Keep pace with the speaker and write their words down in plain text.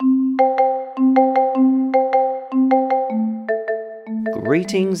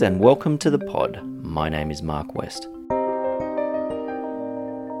Greetings and welcome to the pod. My name is Mark West.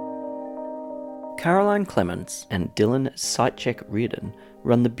 Caroline Clements and Dylan Sightcheck Reardon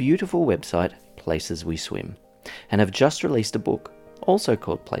run the beautiful website Places We Swim and have just released a book, also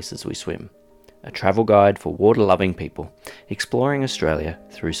called Places We Swim, a travel guide for water-loving people exploring Australia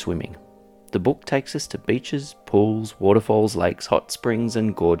through swimming. The book takes us to beaches, pools, waterfalls, lakes, hot springs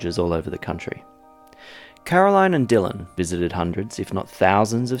and gorges all over the country. Caroline and Dylan visited hundreds, if not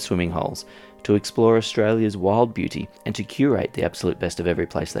thousands, of swimming holes to explore Australia's wild beauty and to curate the absolute best of every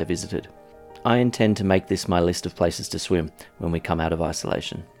place they visited. I intend to make this my list of places to swim when we come out of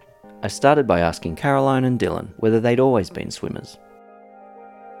isolation. I started by asking Caroline and Dylan whether they'd always been swimmers.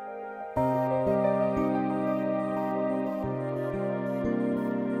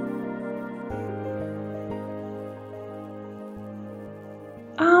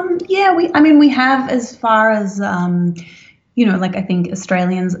 We have, as far as, I think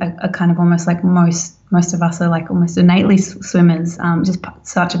Australians are kind of almost like most of us are like almost innately swimmers, just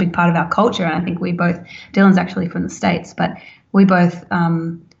such a big part of our culture. And I think Dylan's actually from the States, but we both,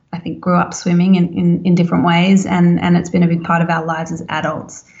 I think, grew up swimming in different ways, and it's been a big part of our lives as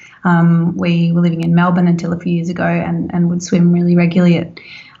adults. We were living in Melbourne until a few years ago and would swim really regularly at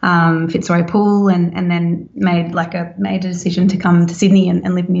Fitzroy Pool, and then made a decision to come to Sydney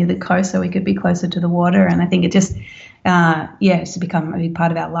and live near the coast so we could be closer to the water. And I think it just, it's become a big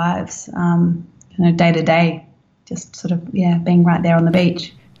part of our lives, day to day, just sort of, being right there on the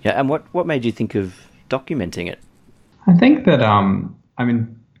beach. Yeah, and what made you think of documenting it? I think that,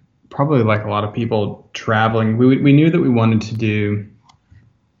 probably like a lot of people traveling, we knew that we wanted to do,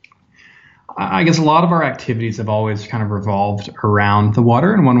 I guess a lot of our activities have always kind of revolved around the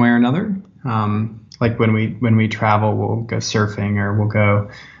water in one way or another. Like when we travel, we'll go surfing, or we'll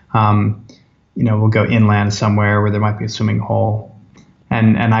go inland somewhere where there might be a swimming hole.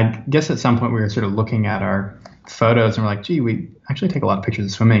 And I guess at some point we were sort of looking at our photos and we're like, gee, we actually take a lot of pictures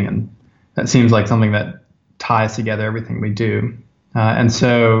of swimming, and that seems like something that ties together everything we do. And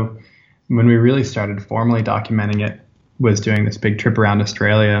so when we really started formally documenting it was doing this big trip around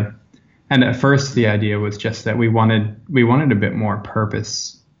Australia. And at first the idea was just that we wanted a bit more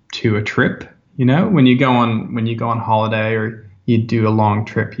purpose to a trip. When you go on holiday or you do a long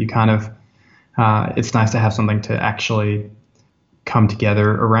trip, you kind of, it's nice to have something to actually come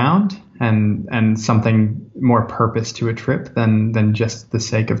together around, and something more purpose to a trip than just the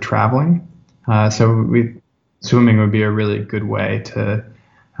sake of traveling. Swimming would be a really good way to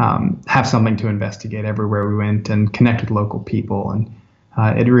have something to investigate everywhere we went and connect with local people. And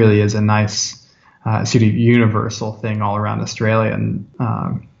it really is a nice sort of universal thing all around Australia. And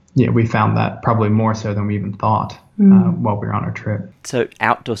we found that probably more so than we even thought while we were on our trip. So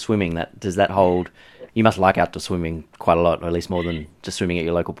outdoor swimming, does that hold? You must like outdoor swimming quite a lot, or at least more than just swimming at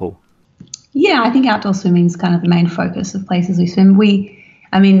your local pool. Yeah, I think outdoor swimming is kind of the main focus of Places We Swim.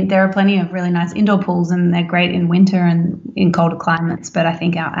 There are plenty of really nice indoor pools, and they're great in winter and in colder climates. But I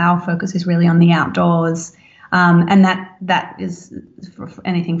think our focus is really on the outdoors, and that is for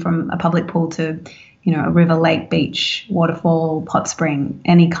anything from a public pool to, a river, lake, beach, waterfall, hot spring,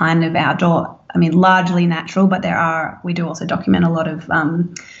 any kind of outdoor. Largely natural, but we do also document a lot of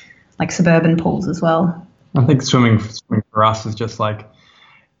suburban pools as well. I think swimming for us is just like,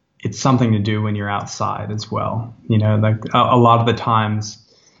 it's something to do when you're outside as well. A lot of the times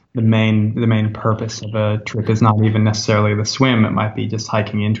the main purpose of a trip is not even necessarily the swim. It might be just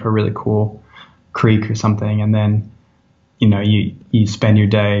hiking into a really cool creek or something, and then you spend your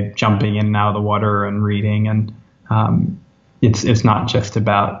day jumping in and out of the water and reading, and it's not just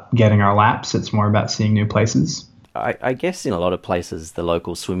about getting our laps. It's more about seeing new places. I guess in a lot of places the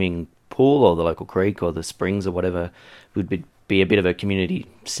local swimming pool or the local creek or the springs or whatever would be a bit of a community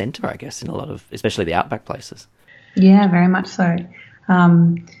centre, I guess, in a lot of, especially the outback places. Yeah, very much so.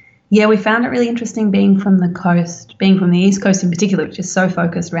 We found it really interesting being from the East Coast in particular, which is so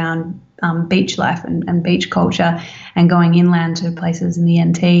focused around beach life and beach culture, and going inland to places in the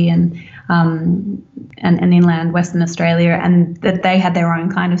NT and inland Western Australia, and that they had their own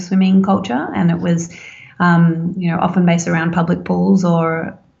kind of swimming culture, and it was often based around public pools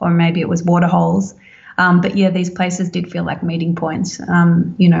or maybe it was water holes. These places did feel like meeting points,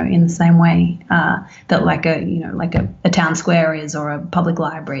 in the same way that like a town square is, or a public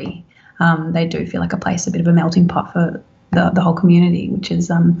library. They do feel like a bit of a melting pot for the whole community, which is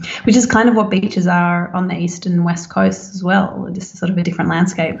kind of what beaches are on the east and west coast as well, just sort of a different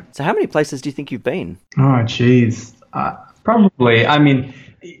landscape. So how many places do you think you've been? Oh, geez. Probably.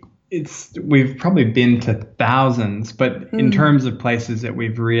 We've probably been to thousands, but in terms of places that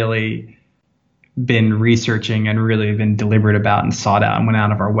we've really been researching and really been deliberate about and sought out and went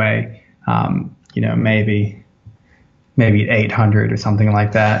out of our way. Maybe 800 or something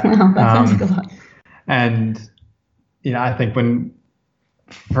like that. That sounds like a lot. And I think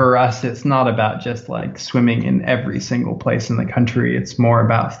for us, it's not about just like swimming in every single place in the country. It's more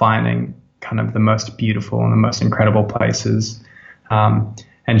about finding kind of the most beautiful and the most incredible places,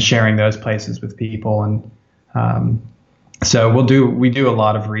 and sharing those places with people. And so we do a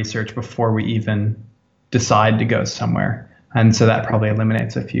lot of research before we even decide to go somewhere. And so that probably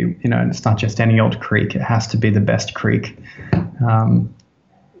eliminates a few, and it's not just any old creek. It has to be the best creek.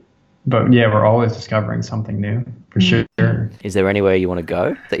 But yeah, we're always discovering something new, for sure. Is there anywhere you want to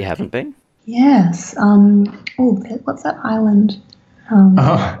go that you haven't been? Yes. What's that island?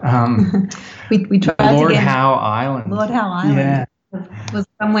 We tried Lord to get Howe Island. Lord Howe Island. Yeah. Was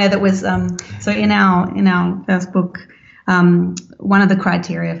somewhere that was so in our first book, one of the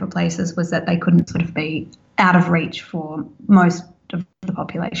criteria for places was that they couldn't sort of be out of reach for most of the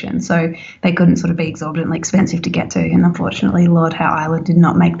population, so they couldn't sort of be exorbitantly expensive to get to. And unfortunately, Lord Howe Island did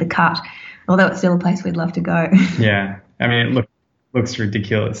not make the cut, although it's still a place we'd love to go. Yeah, I mean, it looks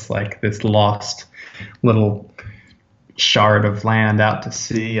ridiculous, like this lost little shard of land out to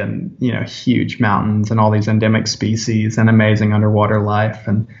sea, and huge mountains and all these endemic species and amazing underwater life.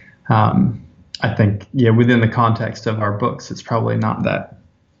 And I think within the context of our books, it's probably not that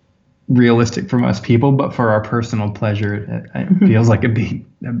realistic for most people, but for our personal pleasure, it feels like it'd be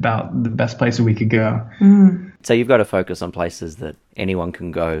about the best places we could go. So you've got to focus on places that anyone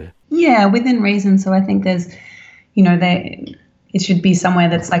can go. Yeah, within reason. So I think there's it should be somewhere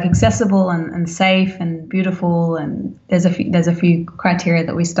that's like accessible and safe and beautiful, and there's a few criteria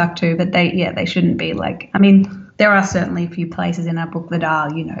that we stuck to, but they shouldn't be like, I mean, there are certainly a few places in our book that are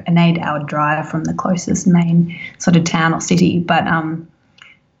an 8-hour drive from the closest main sort of town or city, but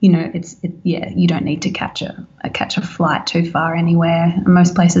you don't need to catch a flight too far anywhere.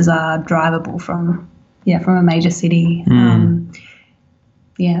 Most places are drivable from a major city.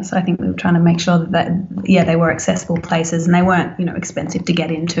 So I think we were trying to make sure that they were accessible places, and they weren't expensive to get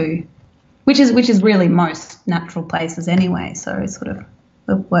into, which is really most natural places anyway. So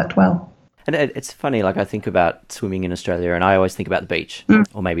it worked well. And it's funny, like I think about swimming in Australia and I always think about the beach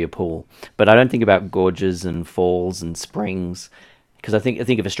or maybe a pool, but I don't think about gorges and falls and springs, because I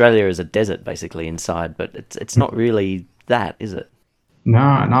think of Australia as a desert basically inside, but it's not really that, is it?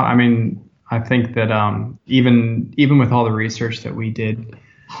 No, not. I mean, I think that even with all the research that we did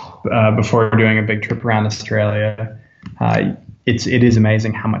before doing a big trip around Australia, it is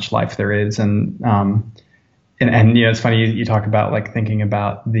amazing how much life there is, and it's funny you talk about like thinking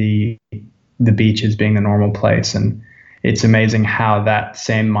about the beach as being the normal place, and it's amazing how that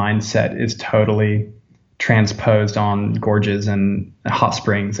same mindset is totally transposed on gorges and hot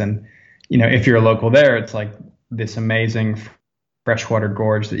springs. And if you're a local there, it's like this amazing freshwater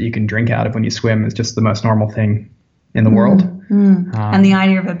gorge that you can drink out of when you swim is just the most normal thing in the world. And the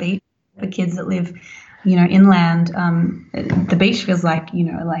idea of a beach for kids that live inland, the beach feels like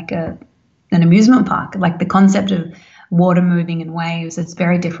like an amusement park. Like the concept of water moving in waves, it's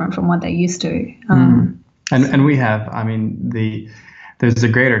very different from what they're used to. And we have, I mean, there's the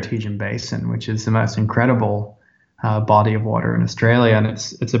Great Artesian Basin, which is the most incredible body of water in Australia, and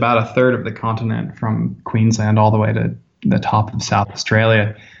it's about a third of the continent from Queensland all the way to the top of South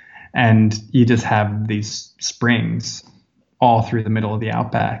Australia, and you just have these springs all through the middle of the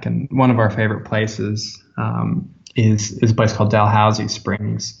outback. And one of our favorite places is a place called Dalhousie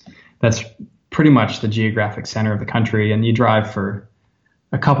Springs. That's pretty much the geographic center of the country, and you drive for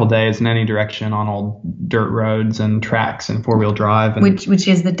a couple days in any direction on old dirt roads and tracks and four-wheel drive, and which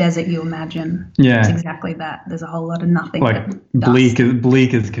is the desert you imagine. Yeah, it's exactly that. There's a whole lot of nothing, like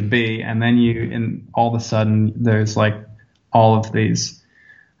bleak as could be. And then all of a sudden there's like all of these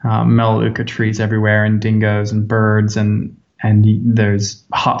melaleuca trees everywhere, and dingoes and birds, and there's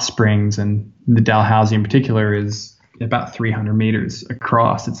hot springs, and the Dalhousie in particular is about 300 meters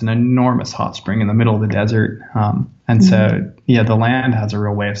across. It's an enormous hot spring in the middle of the desert. So the land has a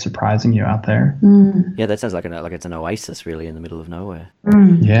real way of surprising you out there. Yeah, that sounds like it's an oasis really in the middle of nowhere.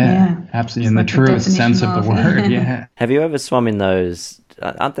 Yeah, absolutely. In the truest sense of the word. Yeah. Have you ever swum in those,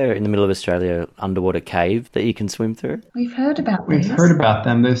 aren't there in the middle of Australia underwater cave that you can swim through? We've heard about these. We've heard about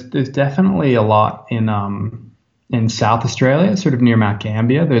them. There's definitely a lot in South Australia, sort of near Mount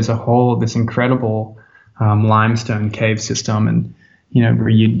Gambier. There's this incredible limestone cave system, and where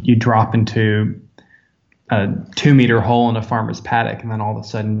you drop into a 2-meter hole in a farmer's paddock, and then all of a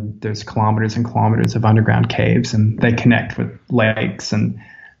sudden there's kilometers and kilometers of underground caves, and they connect with lakes, and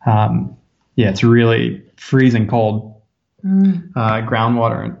it's really freezing cold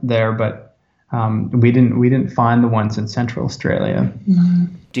groundwater there. But We didn't find the ones in Central Australia.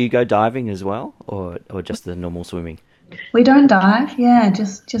 Do you go diving as well, or just the normal swimming? We don't dive, yeah,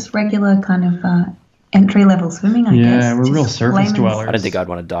 just regular kind of entry level swimming, I Yeah, guess. we're real Just surface layman's. I don't think dwellers. I'd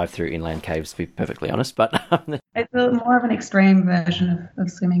want to dive through inland caves, to be perfectly honest. But It's more of an extreme version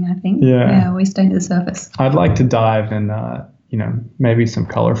of swimming, I think. Yeah. Yeah, we stay to the surface. I'd like to dive in, maybe some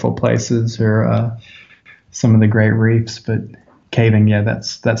colorful places or some of the great reefs, but caving, yeah,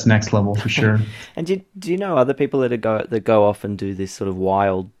 that's next level for sure. and do you know other people that go off and do this sort of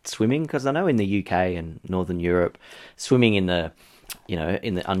wild swimming? Because I know in the UK and Northern Europe, swimming in the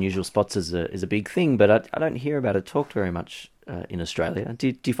in the unusual spots is a big thing, but I don't hear about it talked very much in Australia.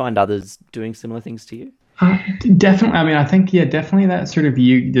 Do you find others doing similar things to you? Definitely. I mean, I think, yeah, definitely that sort of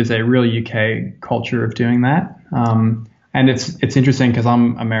there's a real UK culture of doing that. And it's interesting because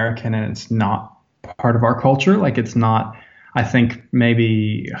I'm American and it's not part of our culture. Like it's not, I think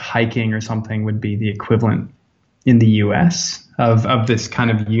maybe hiking or something would be the equivalent in the US of this kind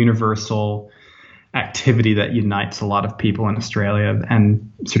of universal activity that unites a lot of people in Australia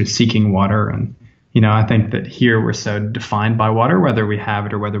and sort of seeking water. And, I think that here we're so defined by water, whether we have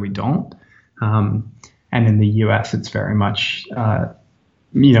it or whether we don't. And in the U.S., it's very much,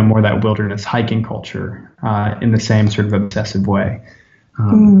 more that wilderness hiking culture in the same sort of obsessive way.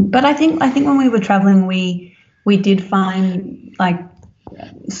 But I think when we were traveling, we did find like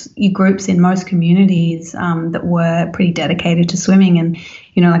groups in most communities that were pretty dedicated to swimming, and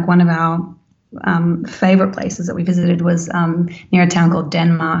like one of our favorite places that we visited was near a town called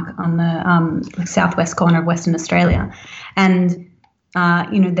Denmark on the southwest corner of Western Australia, and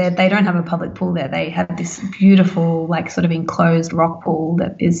they don't have a public pool there. They have this beautiful, like, sort of enclosed rock pool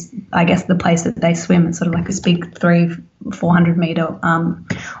that is, I guess, the place that they swim. It's sort of like this big 400 meter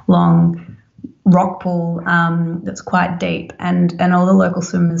long rock pool that's quite deep, and all the local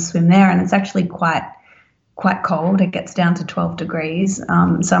swimmers swim there. And it's actually quite cold. It gets down to 12 degrees.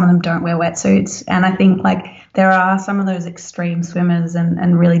 Some of them don't wear wetsuits, and I think like there are some of those extreme swimmers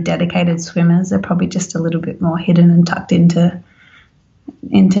and really dedicated swimmers. They're probably just a little bit more hidden and tucked into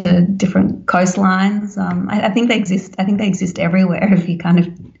different coastlines. I think they exist. I think they exist everywhere if you kind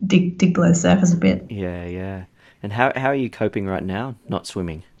of dig below the surface a bit. Yeah, yeah. And how are you coping right now, not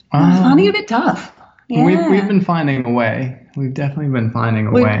swimming? I'm finding it a bit tough. Yeah. We've been finding a way. We've definitely been finding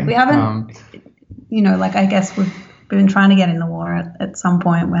a way. We haven't, like I guess we've been trying to get in the water at some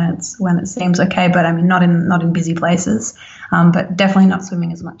point when it seems okay, but I mean not in busy places, but definitely not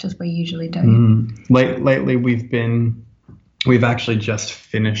swimming as much as we usually do. Lately, we've actually just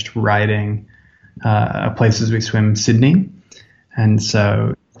finished writing Places We Swim Sydney, and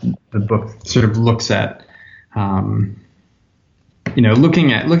so the book sort of looks at,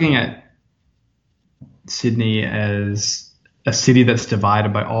 looking at Sydney as a city that's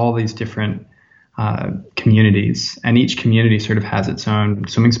divided by all these different communities, and each community sort of has its own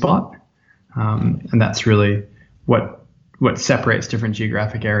swimming spot, and that's really what separates different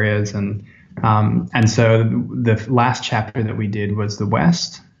geographic areas. And so the last chapter that we did was the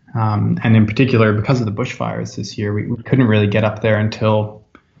West, and in particular because of the bushfires this year, we couldn't really get up there until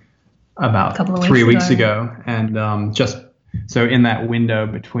about 3 weeks ago, and just so in that window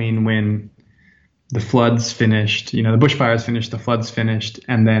between when the floods finished, the bushfires finished, the floods finished,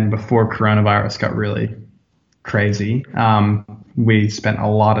 and then before coronavirus got really crazy, we spent a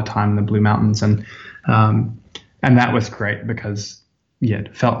lot of time in the Blue Mountains, and that was great because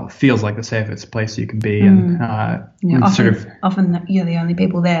it feels like the safest place you can be, and often you're the only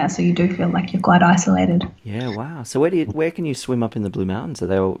people there, so you do feel like you're quite isolated. Yeah, wow. So where can you swim up in the Blue Mountains? Are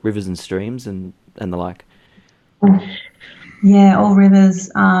they all rivers and streams and the like? Yeah, all rivers.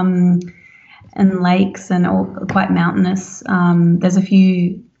 And lakes, and all quite mountainous. There's a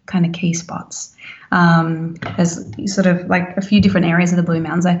few kind of key spots. There's sort of like a few different areas of the Blue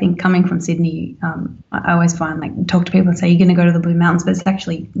Mountains. I think coming from Sydney, I always find, like, talk to people and say, you're going to go to the Blue Mountains, but it's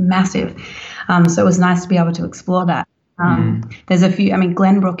actually massive. So it was nice to be able to explore that. There's a few,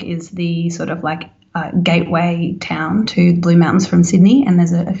 Glenbrook is the sort of like gateway town to the Blue Mountains from Sydney, and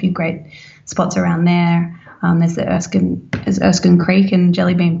there's a few great spots around there. There's the Erskine Creek and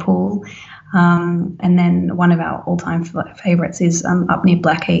Jellybean Pool. And then one of our all-time favourites is up near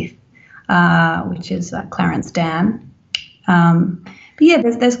Blackheath, which is Clarence Dam. But yeah,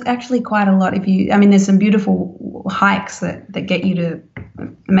 there's actually quite a lot. There's some beautiful hikes that get you to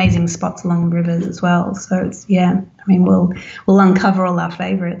amazing spots along rivers as well. So it's, we'll uncover all our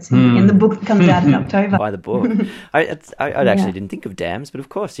favourites in the book that comes out in October. By the book. I actually didn't think of dams, but of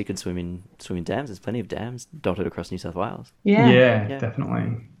course you can swim in dams. There's plenty of dams dotted across New South Wales. Yeah.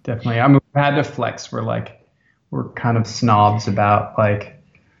 Definitely. We had to flex. We're kind of snobs about, like,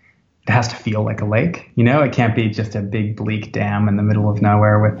 has to feel like a lake. You know, it can't be just a big bleak dam in the middle of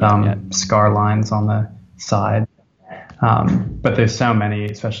nowhere with scar lines on the side. But there's so many,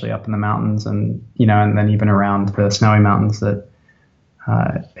 especially up in the mountains, and and then even around the snowy mountains, that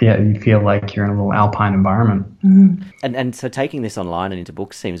you feel like you're in a little alpine environment. Mm-hmm. And so taking this online and into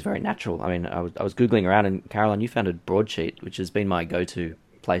books seems very natural. I mean, I was Googling around, and Caroline, you founded Broadsheet, which has been my go-to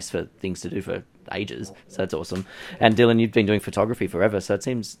place for things to do for ages. So that's awesome. And Dylan, you've been doing photography forever, so it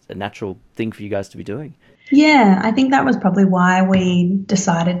seems a natural thing for you guys to be doing. Yeah, I think that was probably why we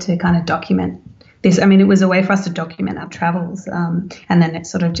decided to kind of document this. I mean, it was a way for us to document our travels, and then it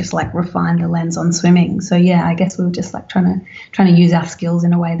sort of just like refined the lens on swimming. So yeah, I guess we were just like trying to use our skills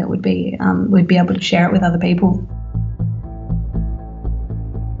in a way that would be we'd be able to share it with other people.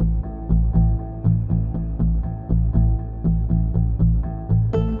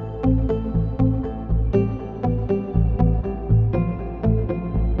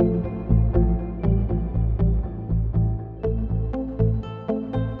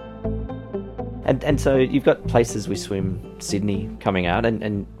 And so you've got Places We Swim Sydney coming out,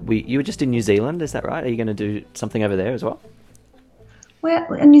 and you were just in New Zealand, is that right? Are you going to do something over there as well? Well,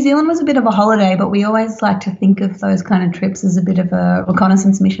 New Zealand was a bit of a holiday, but we always like to think of those kind of trips as a bit of a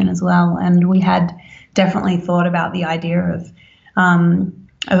reconnaissance mission as well. And we had definitely thought about the idea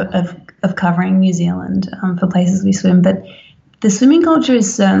of covering New Zealand for Places We Swim. But the swimming culture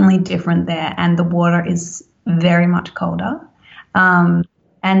is certainly different there, and the water is very much colder.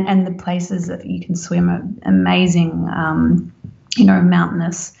 And the places that you can swim are amazing,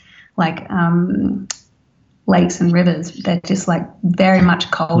 mountainous, like lakes and rivers. They're just like very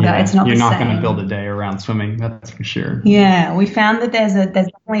much colder. Yeah, it's not you're the not same. going to build a day around swimming, that's for sure. Yeah, we found that there's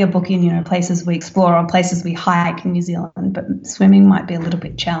definitely a book in places we explore or places we hike in New Zealand, but swimming might be a little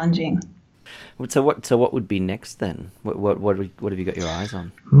bit challenging. So what would be next then? What have you got your eyes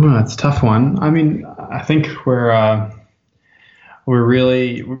on? Oh, that's a tough one. I mean, I think we're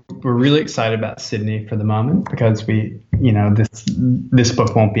really excited about Sydney for the moment, because this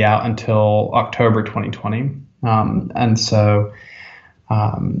book won't be out until October 2020, and so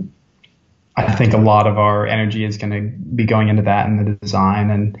I think a lot of our energy is going to be going into that and the design,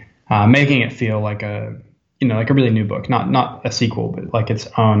 and making it feel like a really new book, not a sequel, but like its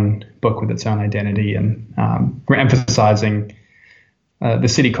own book with its own identity, and we're emphasizing the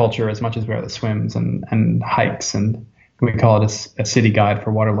city culture as much as we are the swims and hikes, and we call it a city guide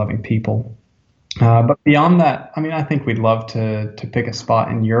for water-loving people. But beyond that, I mean, I think we'd love to pick a spot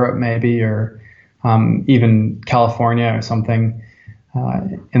in Europe maybe, or even California or something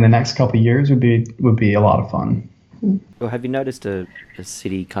in the next couple of years would be a lot of fun. Well, have you noticed a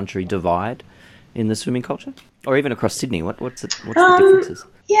city-country divide in the swimming culture? Or even across Sydney? What's the differences?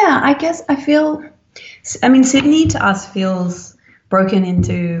 Yeah, I guess Sydney to us feels broken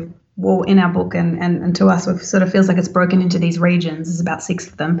into... Well, in our book and to us, it sort of feels like it's broken into these regions. There's about 6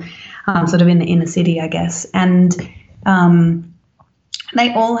 of them, sort of in the inner city, I guess. And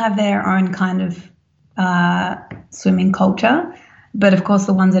they all have their own kind of swimming culture. But, of course,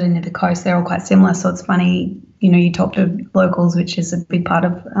 the ones that are near the coast, they're all quite similar. So it's funny, you talk to locals, which is a big part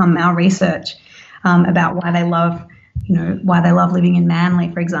of our research about why they love living in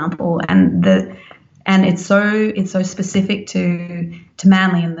Manly, for example. And it's so specific to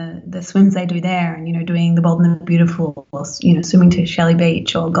Manly and the swims they do there, and doing the Bold and the Beautiful, or swimming to Shelley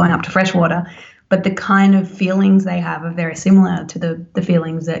Beach or going up to freshwater. But the kind of feelings they have are very similar to the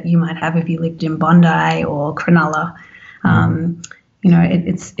feelings that you might have if you lived in Bondi or Cronulla.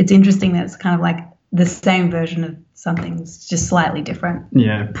 It's interesting that it's kind of like the same version of something's just slightly different.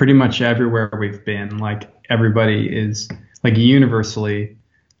 Yeah, pretty much everywhere we've been, like everybody is like universally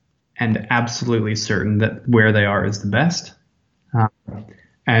and absolutely certain that where they are is the best.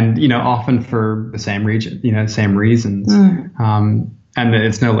 And, often for the same same reasons. And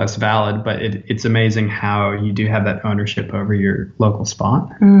it's no less valid, but it's amazing how you do have that ownership over your local spot.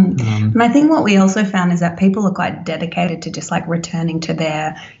 And I think what we also found is that people are quite dedicated to just like returning to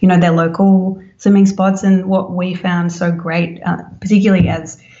their local swimming spots. And what we found so great, particularly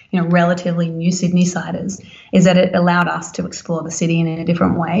as relatively new Sydney-siders, is that it allowed us to explore the city in a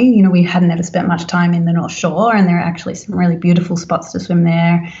different way. We hadn't ever spent much time in the North Shore, and there are actually some really beautiful spots to swim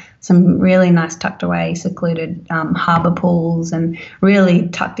there, some really nice tucked away, secluded harbour pools, and really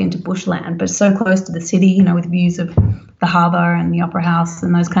tucked into bushland, but so close to the city, with views of the harbour and the Opera House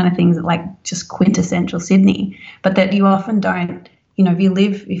and those kind of things that like just quintessential Sydney, but that you often don't, if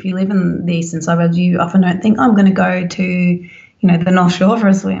you live in the eastern suburbs, you often don't think, I'm going to go to the North Shore for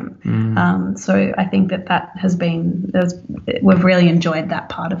a swim. So I think that has been, we've really enjoyed that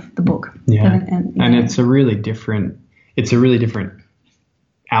part of the book. Yeah, and it's a really different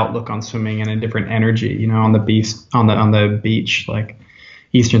outlook on swimming and a different energy. You know, on the beach, like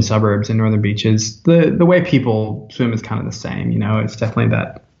eastern suburbs and northern beaches, the way people swim is kind of the same. You know, it's definitely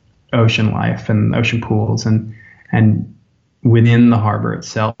that ocean life and ocean pools, and within the harbor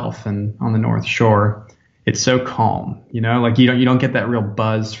itself and on the North Shore, it's so calm. You know, like you don't get that real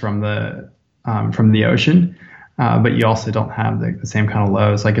buzz from the ocean. But you also don't have the same kind of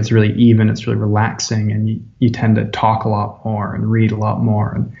lows. Like it's really even, it's really relaxing, and you tend to talk a lot more and read a lot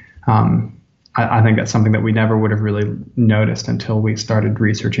more. And I think that's something that we never would have really noticed until we started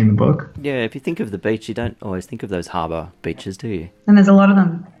researching the book. Yeah, if you think of the beach, you don't always think of those harbour beaches, do you? And there's a lot of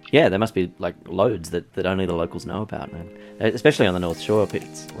them. Yeah, there must be like loads that only the locals know about, man. Especially on the North Shore.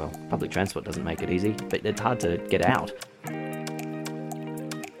 Public transport doesn't make it easy, but it's hard to get out.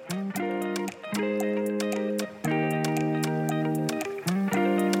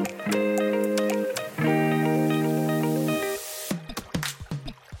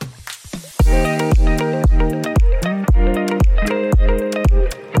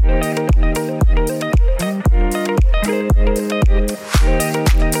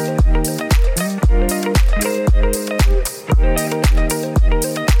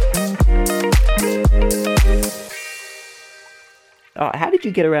 How did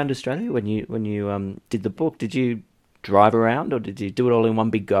you get around Australia when you did the book? Did you drive around, or did you do it all in one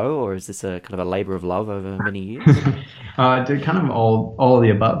big go, or is this a kind of a labour of love over many years? I did kind of all of the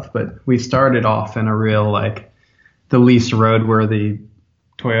above, but we started off in a real, like, the least roadworthy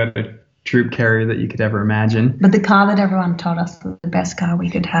Toyota troop carrier that you could ever imagine. But the car that everyone told us was the best car we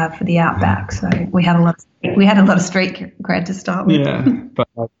could have for the outback, so we had a lot of street cred to start with. Yeah, but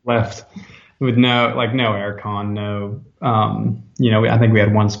I left with no aircon, no, I think we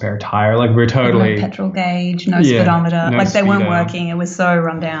had one spare tire. Like we're totally no petrol gauge, no speedometer. No like they weren't working. It was so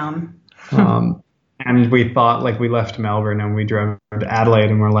run down. And we thought, like, we left Melbourne and we drove to Adelaide,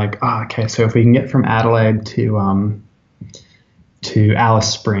 and we're like, okay, so if we can get from Adelaide to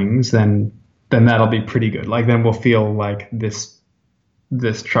Alice Springs, then that'll be pretty good. Like then we'll feel like this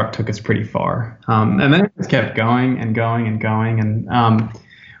truck took us pretty far. And then it just kept going and going and going, and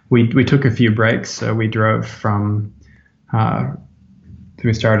we took a few breaks. So we drove from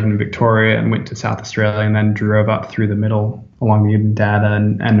we started in Victoria and went to South Australia, and then drove up through the middle along the Dada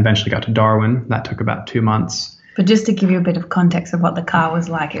and eventually got to Darwin. That took about 2 months. But just to give you a bit of context of what the car was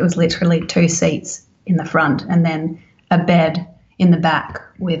like, it was literally 2 seats in the front and then a bed in the back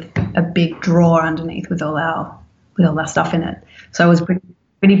with a big drawer underneath with all our stuff in it. So it was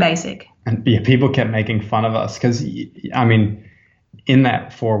pretty basic. And yeah, people kept making fun of us because, I mean, in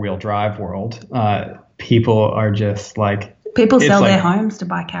that 4-wheel drive world, people are just like, people sell their homes to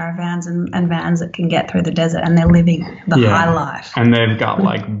buy caravans and vans that can get through the desert, and they're living the high life. And they've got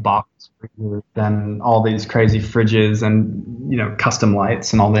like box freezers and all these crazy fridges and, custom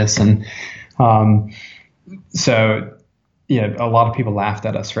lights and all this. And so, yeah, a lot of people laughed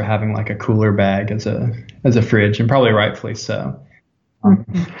at us for having like a cooler bag as a fridge, and probably rightfully so.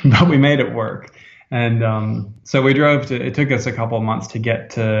 But we made it work. And so we drove it took us a couple of months to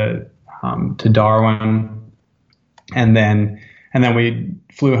get to Darwin. And then we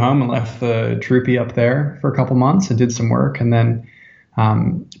flew home and left the troopy up there for a couple months and did some work. And then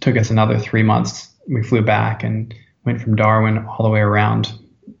it took us another 3 months. We flew back and went from Darwin all the way around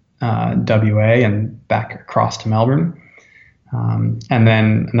WA and back across to Melbourne. And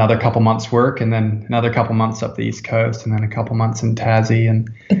then another couple months work, and then another couple months up the East Coast, and then a couple months in Tassie.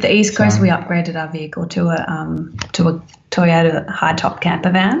 At the East Coast, we upgraded our vehicle to a Toyota high top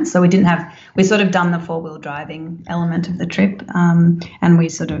camper van. So we sort of done the 4-wheel driving element of the trip, and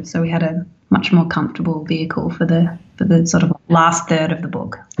we had a much more comfortable vehicle for the sort of last third of the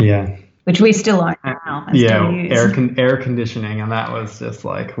book. Yeah. Which we still own now. Air conditioning, and that was just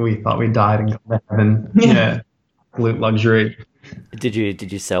like, we thought we died and got to heaven. Yeah. Absolute luxury. Did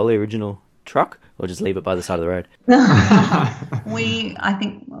you sell the original truck or just leave it by the side of the road? I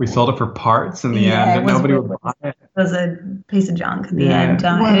think we sold it for parts in the end, but nobody would buy it. It was a piece of junk at the end.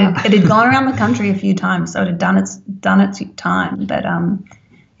 It had gone around the country a few times, so it had done its time, but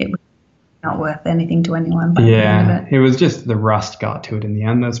it was not worth anything to anyone. By the end of it. It was just the rust got to it in the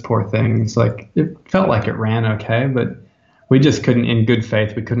end. Those poor things. Like, it felt like it ran okay, but we just couldn't, in good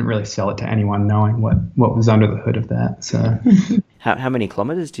faith, we couldn't really sell it to anyone knowing what was under the hood of that. So, how many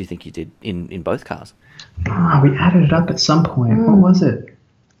kilometers do you think you did in both cars? We added it up at some point. What was it?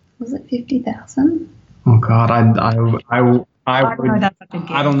 Was it 50,000? Oh God, I would.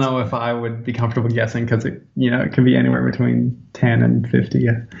 I don't know if I would be comfortable guessing, because it could be anywhere between 10 and 50.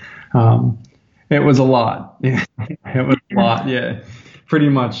 It was a lot. Yeah, it was a lot. Yeah, pretty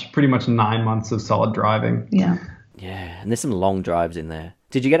much 9 months of solid driving. Yeah. Yeah, and there's some long drives in there.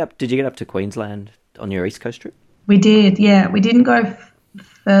 Did you get up to Queensland on your East Coast trip? We did, yeah. We didn't go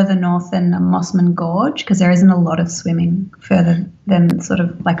further north than Mossman Gorge because there isn't a lot of swimming further than sort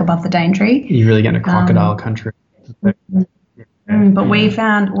of like above the Daintree. You really get into crocodile country. But we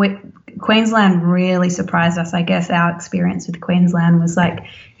found Queensland really surprised us. I guess our experience with Queensland was like,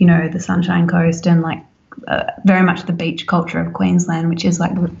 you know, the Sunshine Coast and like very much the beach culture of Queensland, which is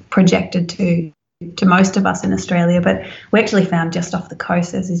like projected to most of us in Australia. But we actually found just off the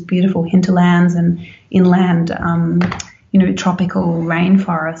coast there's these beautiful hinterlands and inland, you know, tropical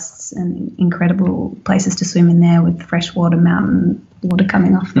rainforests and incredible places to swim in there with freshwater mountain water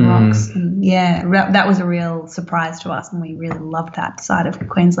coming off the rocks. And yeah, that was a real surprise to us, and we really loved that side of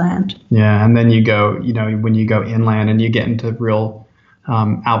Queensland. Yeah, and then you go, you know, when you go inland and you get into real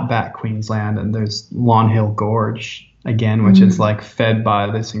outback Queensland, and there's Lawn Hill Gorge again, which is like fed by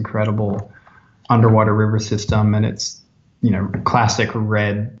this incredible underwater river system, and it's, you know, classic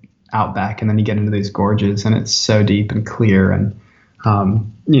red outback, and then you get into these gorges and it's so deep and clear, and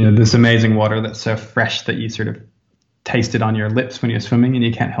you know, this amazing water that's so fresh that you sort of taste it on your lips when you're swimming and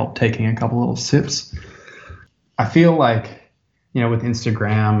you can't help taking a couple little sips. I feel like, you know, with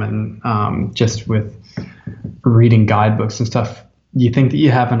Instagram and just with reading guidebooks and stuff, you think that you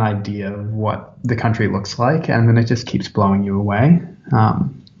have an idea of what the country looks like, and then it just keeps blowing you away.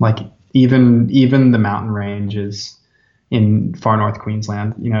 Like even the mountain ranges in far north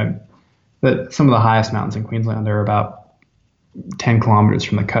Queensland, you know, that some of the highest mountains in Queensland are about 10 kilometers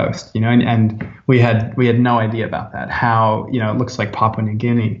from the coast, you know, and we had no idea about that. How, you know, it looks like Papua New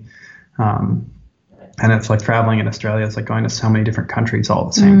Guinea, and it's like traveling in Australia. It's like going to so many different countries all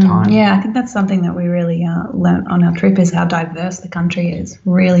at the same time. Yeah, I think that's something that we really learnt on our trip, is how diverse the country is.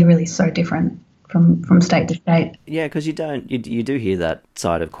 Really, really so different from state to state. Yeah, because you do hear that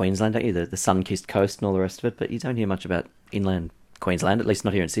side of Queensland, don't you? The sun-kissed coast and all the rest of it, but you don't hear much about inland Queensland, at least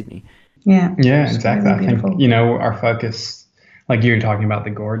not here in Sydney. Yeah. Yeah, exactly. Really, I think, you know, our focus, like you were talking about the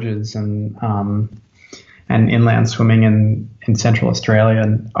gorges and inland swimming in Central Australia,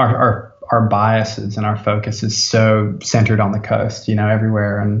 and our biases and our focus is so centered on the coast, you know,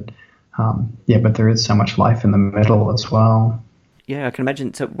 everywhere. And yeah, but there is so much life in the middle as well. Yeah, I can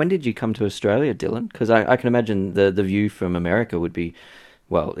imagine. So when did you come to Australia, Dylan? Because I can imagine the view from America would be,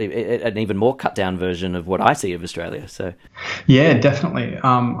 well, an even more cut down version of what I see of Australia. So yeah, definitely.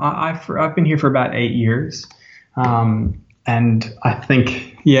 I've been here for about 8 years. And I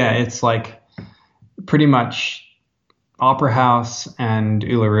think, yeah, it's like pretty much Opera House and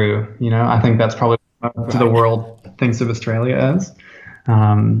Uluru. You know, I think that's probably what the world thinks of Australia as.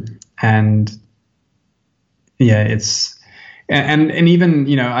 And yeah, it's, and even,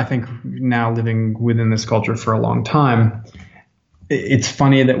 you know, I think now living within this culture for a long time, it's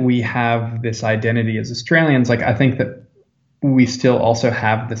funny that we have this identity as Australians. Like, I think that we still also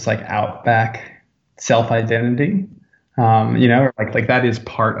have this like outback self-identity. You know, like that is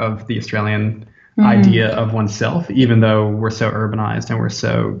part of the Australian idea of oneself, even though we're so urbanized and we're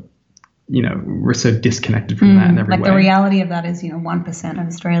so, you know, we're so disconnected from that in every way. Like the reality of that is, you know, 1% of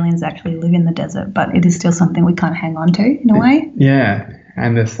Australians actually live in the desert, but it is still something we kind of hang on to in a way. Yeah.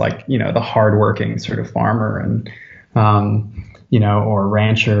 And this, like, you know, the hardworking sort of farmer and, you know, or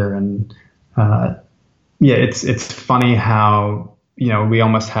rancher. And yeah, it's funny how, you know, we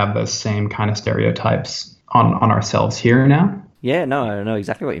almost have those same kind of stereotypes on ourselves here now. Yeah, no, I know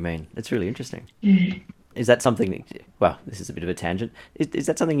exactly what you mean. It's really interesting. Is that something, well, this is a bit of a tangent. Is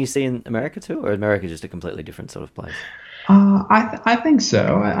that something you see in America too, or is America just a completely different sort of place? I think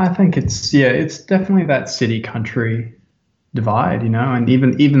so. I think it's definitely that city country divide, you know, and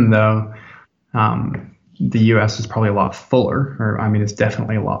even though the US is probably a lot fuller, or I mean, it's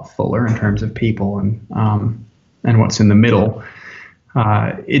definitely a lot fuller in terms of people and what's in the middle,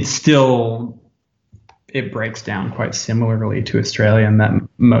 it's still, it breaks down quite similarly to Australia, in that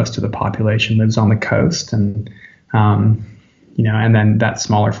most of the population lives on the coast, and you know, and then that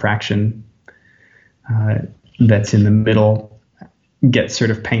smaller fraction that's in the middle gets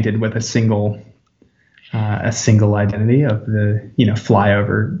sort of painted with a single identity of the, you know,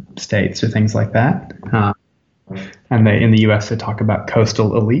 flyover states or things like that. And in the US, they talk about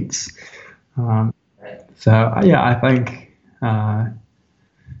coastal elites. So yeah,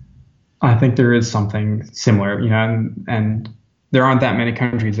 I think there is something similar, you know, and there aren't that many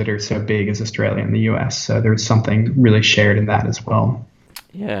countries that are so big as Australia and the US. So there's something really shared in that as well.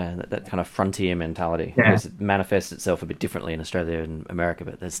 Yeah, that kind of frontier mentality. Yeah. It manifests itself a bit differently in Australia and America,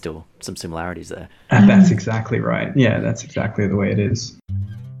 but there's still some similarities there. That's exactly right. Yeah, that's exactly the way it is.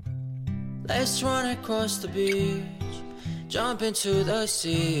 Let's run across the beach, jump into the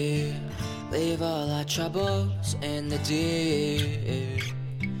sea, leave all our troubles in the deep.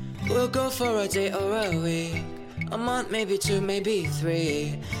 We'll go for a day or a week, a month, maybe 2, maybe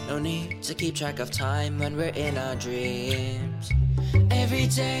 3. No need to keep track of time when we're in our dreams. Every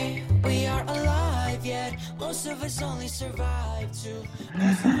day we are alive, yet most of us only survive 2.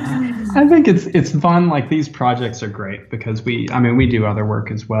 I think it's fun. Like, these projects are great because we do other work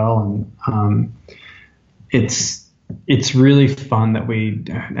as well, and it's really fun that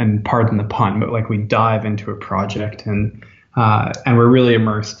and pardon the pun, but like we dive into a project and we're really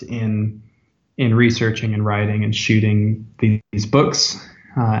immersed in researching and writing and shooting these books,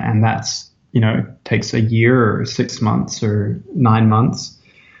 and that's, takes a year or 6 months or 9 months.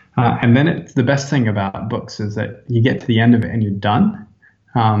 And then the best thing about books is that you get to the end of it and you're done.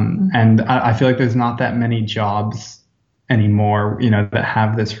 And I feel like there's not that many jobs anymore, that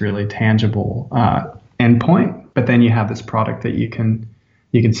have this really tangible endpoint. But then you have this product that you can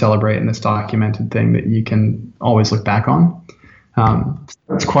celebrate, and this documented thing that you can always look back on.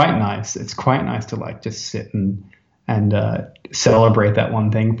 It's quite nice. It's quite nice to like just sit and celebrate that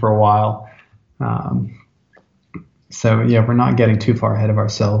one thing for a while. So yeah, we're not getting too far ahead of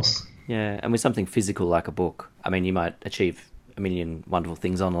ourselves. Yeah, and with something physical like a book, I mean, you might achieve a million wonderful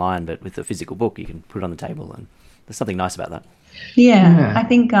things online, but with a physical book, you can put it on the table, and there's something nice about that. Yeah. I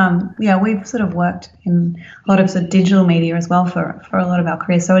think we've sort of worked in a lot of sort of digital media as well for a lot of our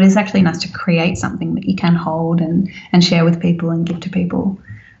careers. So it is actually nice to create something that you can hold and share with people and give to people.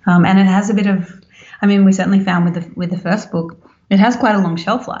 And it has a bit of, we certainly found with the first book, it has quite a long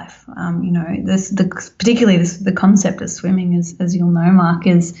shelf life. Particularly the concept of swimming, as you'll know, Mark,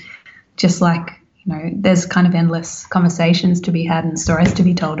 is just like, there's kind of endless conversations to be had and stories to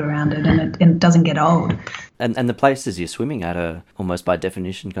be told around it, and it doesn't get old. And the places you're swimming at are almost by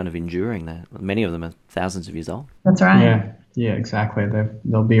definition kind of enduring. Many of them are thousands of years old. That's right. Yeah, exactly.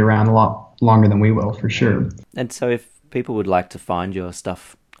 They'll be around a lot longer than we will, for sure. And so if people would like to find your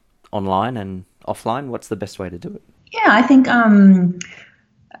stuff online and offline, what's the best way to do it? Yeah, I think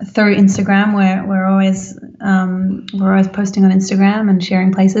through Instagram, we're always posting on Instagram and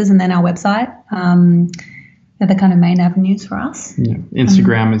sharing places, and then our website. They're the kind of main avenues for us. Yeah.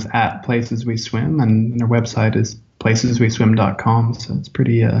 Instagram is at Places We Swim, and our website is placesweswim.com. So it's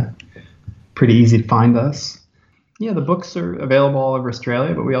pretty easy to find us. Yeah, the books are available all over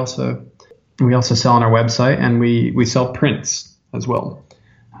Australia, but we also sell on our website, and we sell prints as well.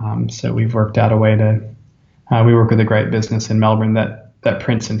 So we've worked out a way to. We work with a great business in Melbourne that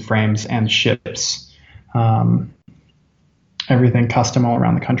prints and frames and ships everything custom all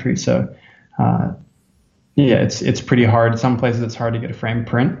around the country. So it's pretty hard. Some places it's hard to get a frame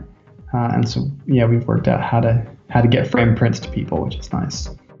print, and so we've worked out how to get frame prints to people, which is nice.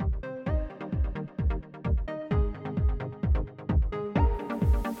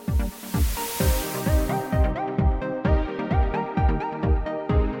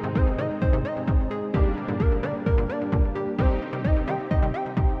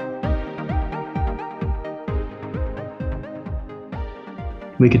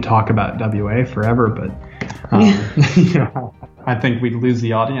 We could talk about WA forever, but I think we'd lose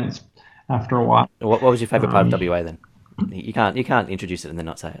the audience after a while. What was your favourite part of WA then? You can't introduce it and then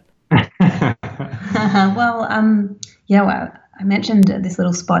not say it. I mentioned this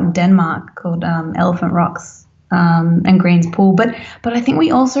little spot in Denmark called Elephant Rocks and Green's Pool, but I think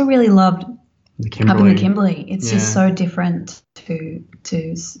we also really loved up in the Kimberley. It's just so different to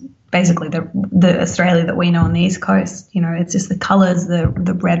basically the Australia that we know on the East Coast. It's just the colours,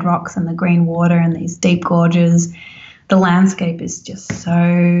 the red rocks and the green water and these deep gorges. The landscape is just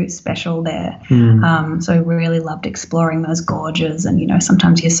so special there. So we really loved exploring those gorges, and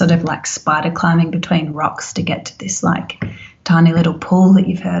sometimes you're sort of like spider climbing between rocks to get to this like tiny little pool that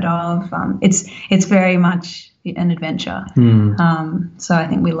you've heard of. It's very much an adventure. So I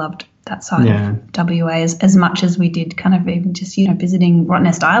think we loved that side of WA as much as we did kind of even just visiting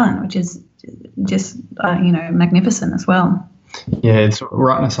Rottnest Island, which is just magnificent as well.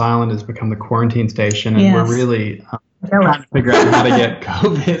 Rottnest Island has become the quarantine station, and we're really trying to figure out how to get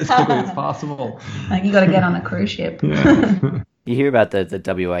COVID as quickly as possible. Like, you got to get on a cruise ship. You hear about the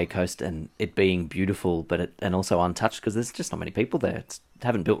WA coast and it being beautiful, and also untouched because there's just not many people there.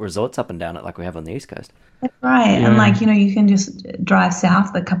 Haven't built resorts up and down it like we have on the East Coast. That's right. And you can just drive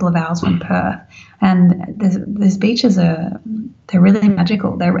south a couple of hours from Perth, and these beaches they're really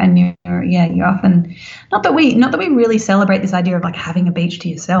magical. You're often not that we really celebrate this idea of like having a beach to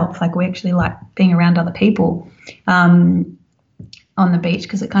yourself. Like, we actually like being around other people on the beach,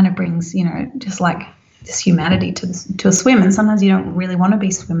 because it kind of brings just like this humanity to a swim, and sometimes you don't really want to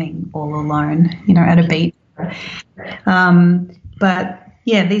be swimming all alone at a beach. But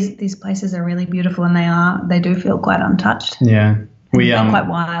yeah, these places are really beautiful, and they do feel quite untouched. Yeah, We quite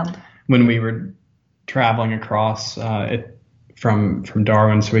wild. When we were traveling across from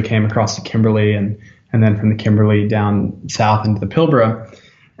Darwin, so we came across the Kimberley and then from the Kimberley down south into the Pilbara,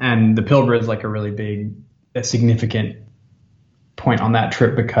 and the Pilbara is like a significant point on that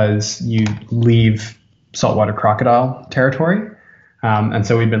trip because you leave saltwater crocodile territory, and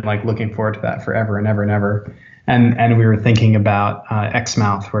so we've been like looking forward to that forever and ever and ever, and we were thinking about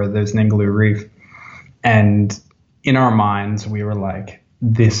Exmouth where there's an Ingaloo Reef, and in our minds we were like,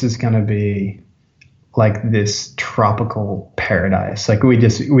 this is going to be like this tropical paradise. Like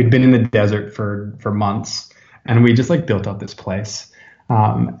we'd been in the desert for months, and we just like built up this place,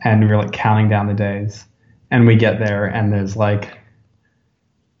 and we were like counting down the days, and we get there and there's like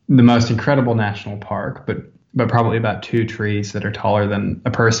the most incredible national park, but probably about 2 trees that are taller than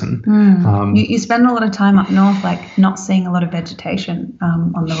a person. You spend a lot of time up north, like not seeing a lot of vegetation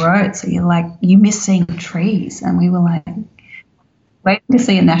on the road, so you miss seeing trees, and we were like waiting to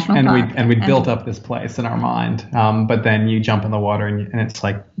see a national park. We built up this place in our mind, but then you jump in the water and it's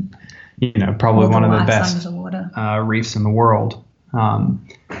like, probably one of the best reefs in the world,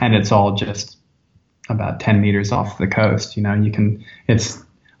 and it's all just about 10 meters off the coast. It's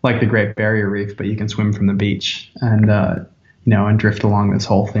like the Great Barrier Reef, but you can swim from the beach and and drift along this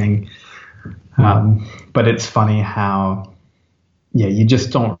whole thing. But it's funny how you just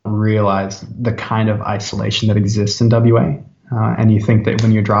don't realize the kind of isolation that exists in WA. And you think that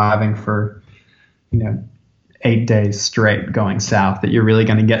when you're driving for, 8 days straight going south, that you're really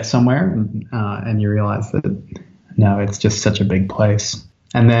going to get somewhere, and you realize that no, it's just such a big place.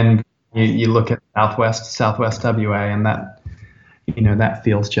 And then you look at Southwest WA, and that that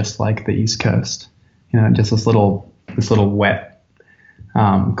feels just like the East Coast. Just this little wet,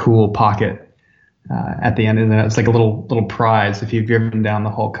 cool pocket at the end, and it's like a little prize. If you've driven down the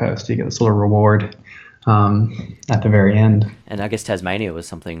whole coast, you get this little reward at the very end. And I guess Tasmania was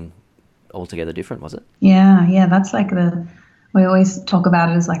something altogether different, was it? Yeah, that's like we always talk about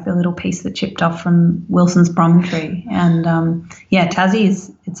it as like the little piece that chipped off from Wilson's Promontory. And Tassie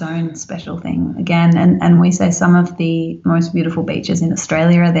is its own special thing again. And we say some of the most beautiful beaches in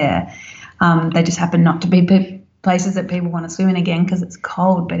Australia are there. They just happen not to be places that people want to swim in again because it's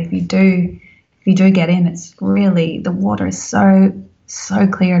cold. But if you do get in, it's really, the water is so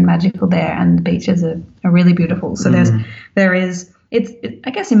clear and magical there, and the beaches are really beautiful. So I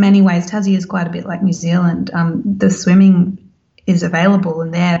guess in many ways Tassie is quite a bit like New Zealand. The swimming is available in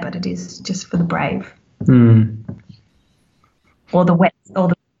there, but it is just for the brave. Or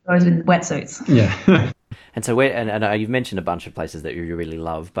those in wetsuits. Yeah. And so and you've mentioned a bunch of places that you really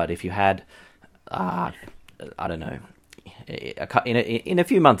love, but if you had I don't know, in a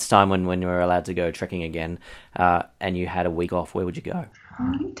few months' time when you're allowed to go trekking again, and you had a week off, where would you go?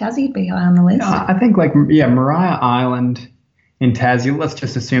 I think Tassie would be high on the list. I think Maria Island in Tassie. Let's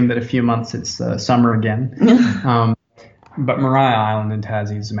just assume that a few months it's summer again. But Maria Island in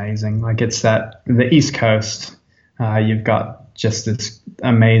Tassie is amazing. Like it's the East Coast. You've got just this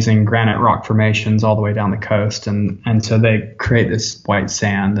amazing granite rock formations all the way down the coast, and so they create this white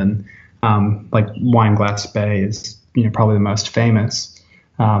sand, and like Wineglass Bay is probably the most famous.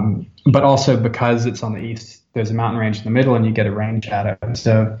 But also because it's on the east, there's a mountain range in the middle, and you get a rain shadow.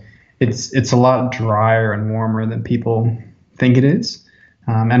 So it's a lot drier and warmer than people think it is.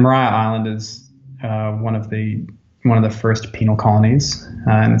 And Maria Island is one of the first penal colonies,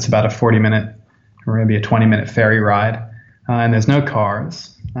 and it's about a 40-minute or maybe a 20-minute ferry ride, and there's no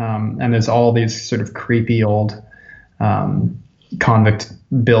cars, and there's all these sort of creepy old convict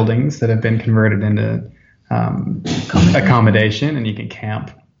buildings that have been converted into accommodation, and you can camp.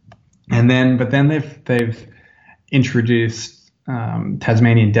 But then they've introduced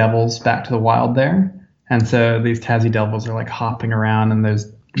Tasmanian devils back to the wild there, and so these Tassie devils are like hopping around, and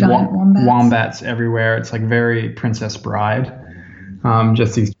there's giant wombats everywhere. It's like very Princess Bride,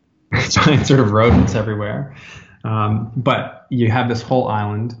 just these giant sort of rodents everywhere. But you have this whole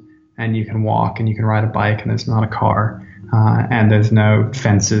island, and you can walk and you can ride a bike, and there's not a car, and there's no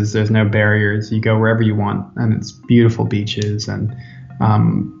fences, there's no barriers. You go wherever you want, and it's beautiful beaches and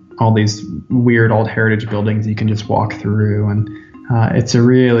all these weird old heritage buildings you can just walk through, and it's a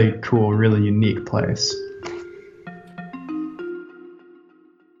really cool, really unique place.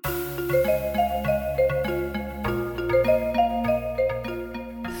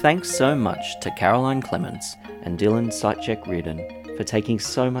 Thanks so much to Caroline Clements and Dylan Sightcheck Reardon for taking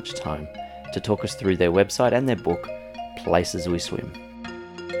so much time to talk us through their website and their book, Places We Swim.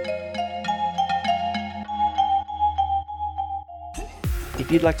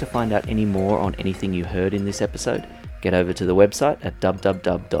 If you'd like to find out any more on anything you heard in this episode, get over to the website at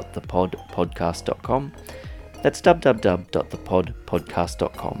www.thepodpodcast.com. That's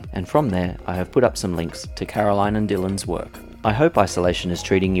www.thepodpodcast.com, and from there I have put up some links to Caroline and Dylan's work. I hope isolation is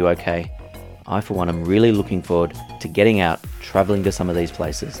treating you okay. I for one am really looking forward to getting out, travelling to some of these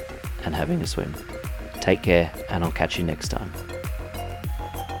places and having a swim. Take care, and I'll catch you next time.